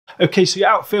Okay, so you're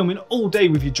out filming all day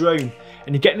with your drone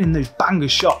and you're getting in those banger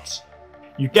shots.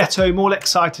 You get home all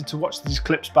excited to watch these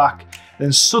clips back,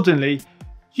 then suddenly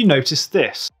you notice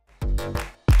this.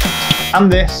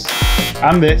 And this,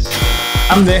 and this,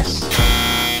 and this.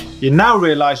 You now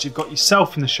realise you've got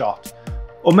yourself in the shot,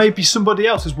 or maybe somebody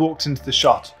else has walked into the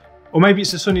shot, or maybe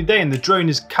it's a sunny day and the drone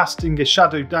is casting a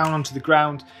shadow down onto the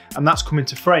ground and that's come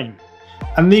into frame.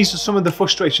 And these are some of the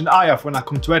frustrations I have when I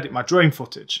come to edit my drone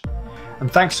footage.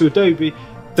 And thanks to Adobe,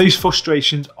 those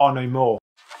frustrations are no more.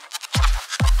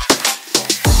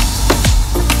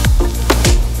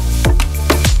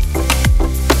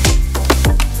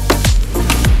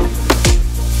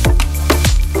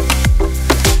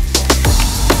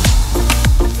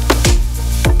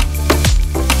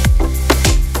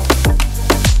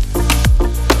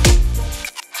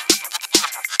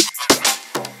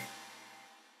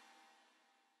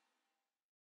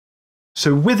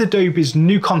 So with Adobe's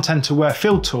new Content Aware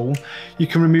Fill tool, you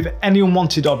can remove any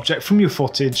unwanted object from your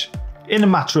footage in a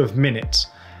matter of minutes.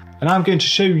 And I'm going to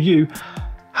show you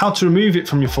how to remove it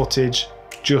from your footage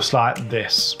just like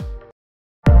this.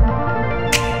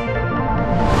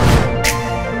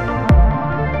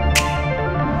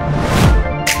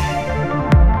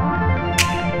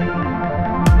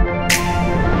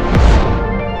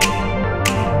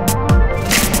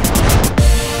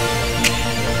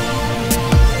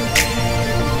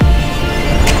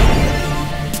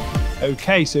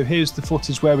 Okay, so here's the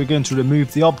footage where we're going to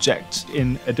remove the object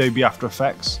in Adobe After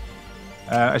Effects.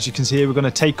 As you can see here, we're going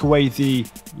to take away the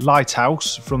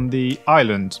lighthouse from the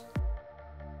island.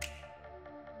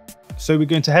 So we're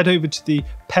going to head over to the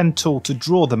pen tool to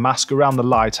draw the mask around the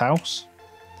lighthouse.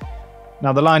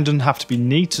 Now the line doesn't have to be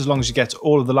neat as long as you get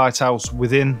all of the lighthouse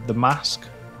within the mask.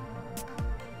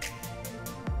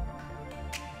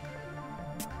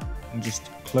 And just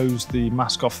close the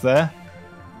mask off there.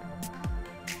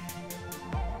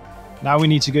 Now we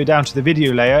need to go down to the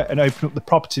video layer and open up the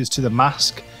properties to the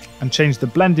mask and change the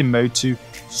blending mode to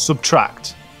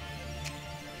subtract.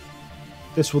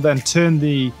 This will then turn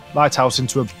the lighthouse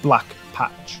into a black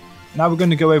patch. Now we're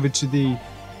going to go over to the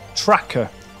tracker,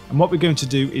 and what we're going to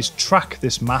do is track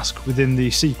this mask within the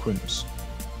sequence.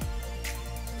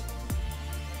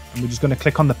 And we're just going to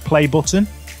click on the play button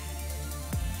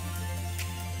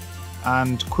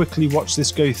and quickly watch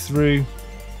this go through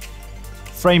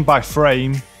frame by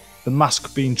frame, the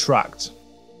mask being tracked.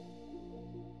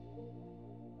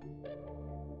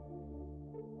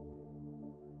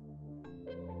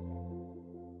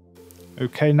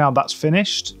 Okay, now that's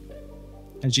finished.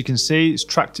 As you can see, it's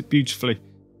tracked it beautifully.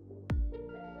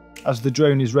 As the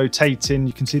drone is rotating,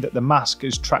 you can see that the mask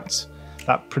has tracked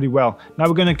that pretty well. Now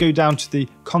we're going to go down to the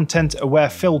Content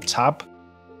Aware Fill tab.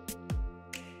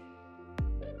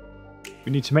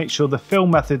 We need to make sure the fill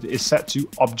method is set to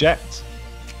Object.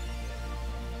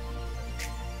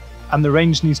 And the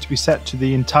range needs to be set to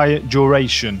the entire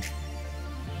duration.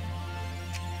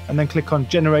 And then click on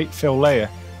Generate Fill Layer.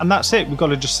 And that's it. We've got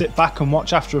to just sit back and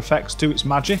watch After Effects do its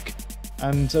magic.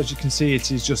 And as you can see, it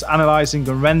is just analysing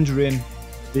and rendering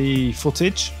the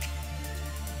footage.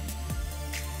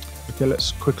 Okay,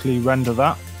 let's quickly render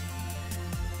that.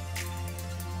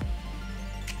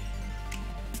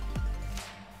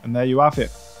 And there you have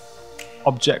it.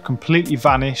 Object completely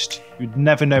vanished. You'd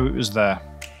never know it was there.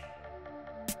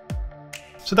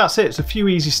 So that's it, it's a few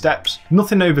easy steps,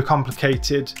 nothing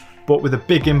overcomplicated, but with a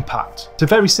big impact. It's a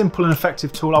very simple and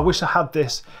effective tool. I wish I had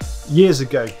this years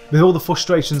ago. With all the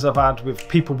frustrations I've had with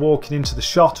people walking into the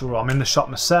shot, or I'm in the shot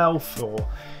myself, or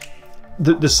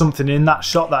there's something in that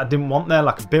shot that I didn't want there,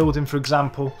 like a building for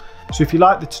example. So if you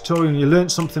like the tutorial and you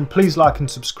learned something, please like and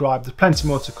subscribe. There's plenty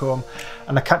more to come,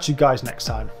 and I'll catch you guys next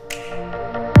time.